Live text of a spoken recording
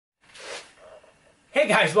Hey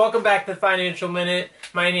guys, welcome back to the Financial Minute.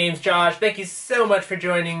 My name's Josh. Thank you so much for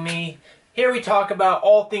joining me. Here we talk about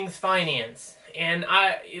all things finance. And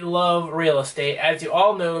I love real estate, as you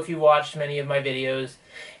all know if you watched many of my videos.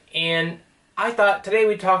 And I thought today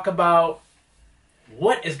we'd talk about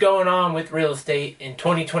what is going on with real estate in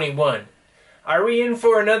 2021. Are we in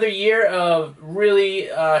for another year of really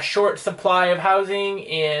short supply of housing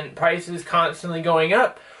and prices constantly going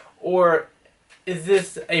up? Or is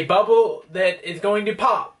this a bubble that is going to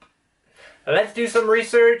pop? Let's do some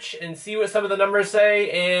research and see what some of the numbers say,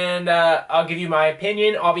 and I'll give you my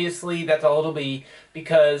opinion. Obviously, that's all it'll be,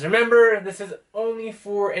 because remember, this is only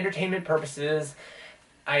for entertainment purposes.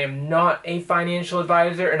 I am not a financial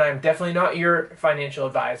advisor, and I'm definitely not your financial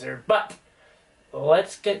advisor, but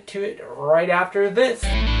let's get to it right after this.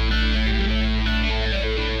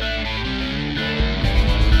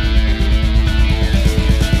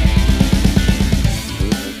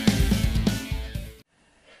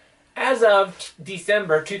 As of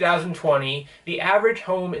December 2020, the average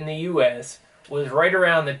home in the U.S. was right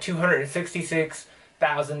around the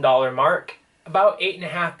 $266,000 mark, about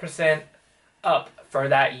 8.5% up for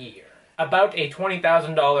that year, about a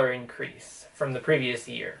 $20,000 increase from the previous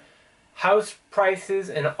year. House prices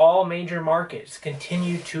in all major markets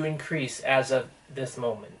continue to increase as of this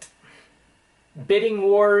moment. Bidding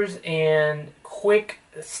wars and quick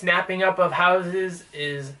snapping up of houses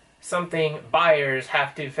is something buyers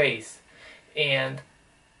have to face, and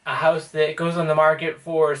a house that goes on the market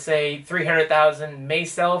for say $300,000 may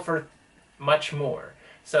sell for much more.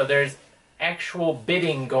 So there's actual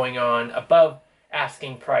bidding going on above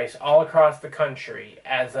asking price all across the country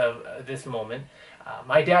as of this moment.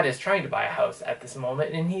 My dad is trying to buy a house at this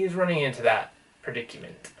moment, and he is running into that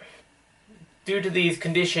predicament. Due to these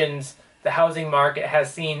conditions, the housing market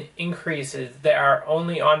has seen increases that are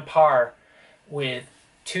only on par with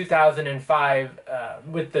 2005,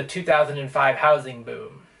 with the 2005 housing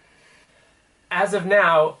boom. As of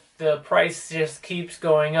now, the price just keeps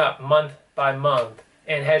going up month by month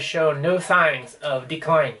and has shown no signs of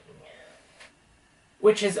declining,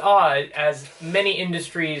 which is odd, as many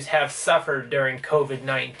industries have suffered during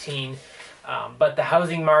COVID-19, but the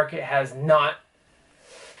housing market has not.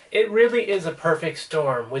 It really is a perfect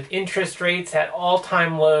storm, with interest rates at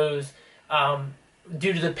all-time lows.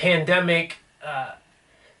 Due to the pandemic,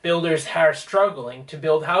 builders are struggling to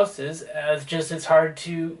build houses, as just it's hard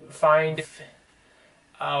to find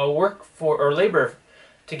work for or labor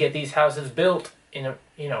to get these houses built in a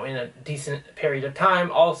in a decent period of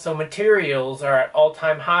time. Also, materials are at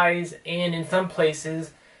all-time highs, and in some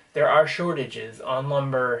places there are shortages on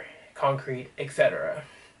lumber, concrete, etc.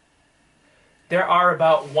 There are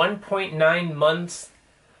about 1.9 months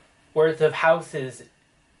worth of houses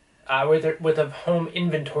worth of home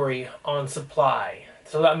inventory on supply.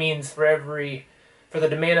 So that means for the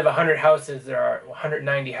demand of 100 houses, there are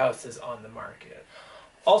 190 houses on the market.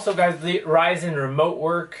 Also, guys, the rise in remote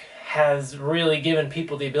work has really given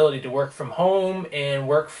people the ability to work from home and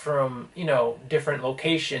work from, different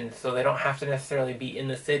locations, so they don't have to necessarily be in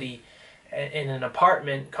the city in an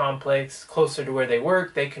apartment complex closer to where they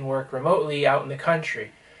work. They can work remotely out in the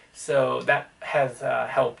country. So that has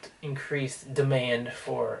helped increase demand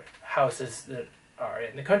for houses that are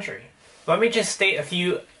in the country. Let me just state a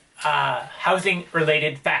few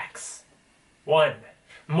housing-related facts. 1.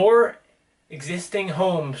 More existing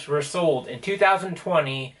homes were sold in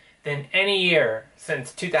 2020 than any year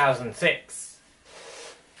since 2006.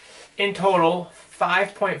 In total,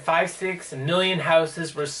 5.56 million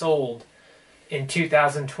houses were sold in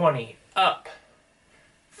 2020, up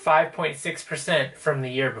 5.6% from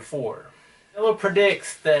the year before. Zillow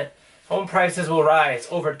predicts that home prices will rise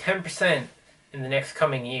over 10% in the next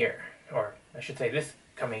coming year, or I should say this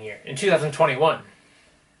coming year, in 2021.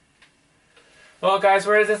 Well, guys,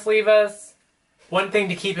 where does this leave us? One thing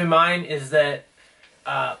to keep in mind is that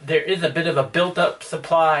there is a bit of a built-up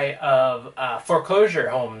supply of foreclosure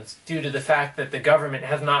homes due to the fact that the government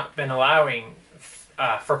has not been allowing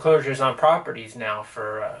foreclosures on properties now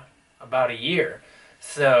for about a year.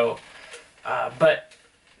 So, but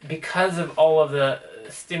because of all of the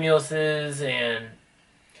stimuluses and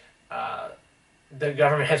the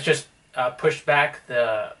government has just pushed back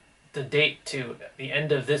the date to the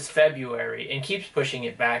end of this February, and keeps pushing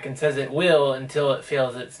it back and says it will until it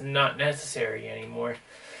feels it's not necessary anymore.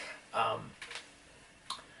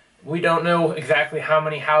 We don't know exactly how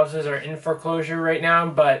many houses are in foreclosure right now,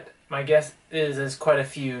 but my guess is quite a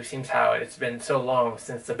few, seems how it's been so long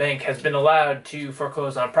since the bank has been allowed to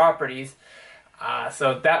foreclose on properties.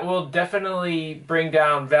 So that will definitely bring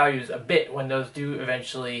down values a bit when those do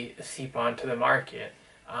eventually seep onto the market.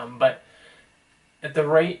 But at the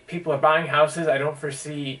rate people are buying houses, I don't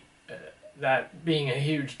foresee that being a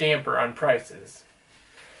huge damper on prices.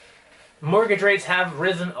 Mortgage rates have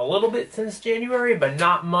risen a little bit since January, but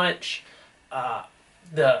not much.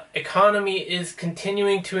 The economy is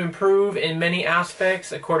continuing to improve in many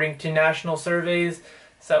aspects, according to national surveys.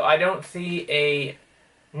 So I don't see a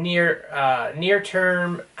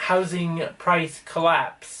near-term housing price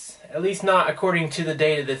collapse, at least not according to the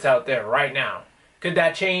data that's out there right now. Could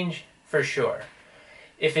that change? For sure.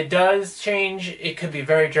 If it does change, it could be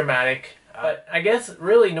very dramatic. But I guess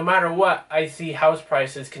really no matter what, I see house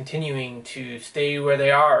prices continuing to stay where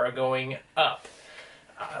they are or going up.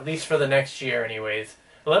 At least for the next year anyways.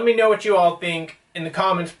 Let me know what you all think in the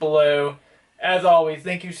comments below. As always,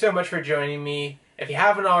 thank you so much for joining me. If you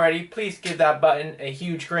haven't already, please give that button a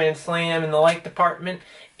huge grand slam in the like department.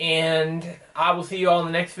 And I will see you all in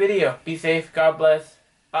the next video. Be safe. God bless.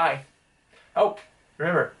 Bye. Oh,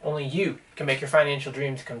 remember, only you can make your financial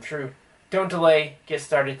dreams come true. Don't delay. Get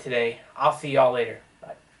started today. I'll see y'all later.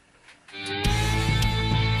 Bye.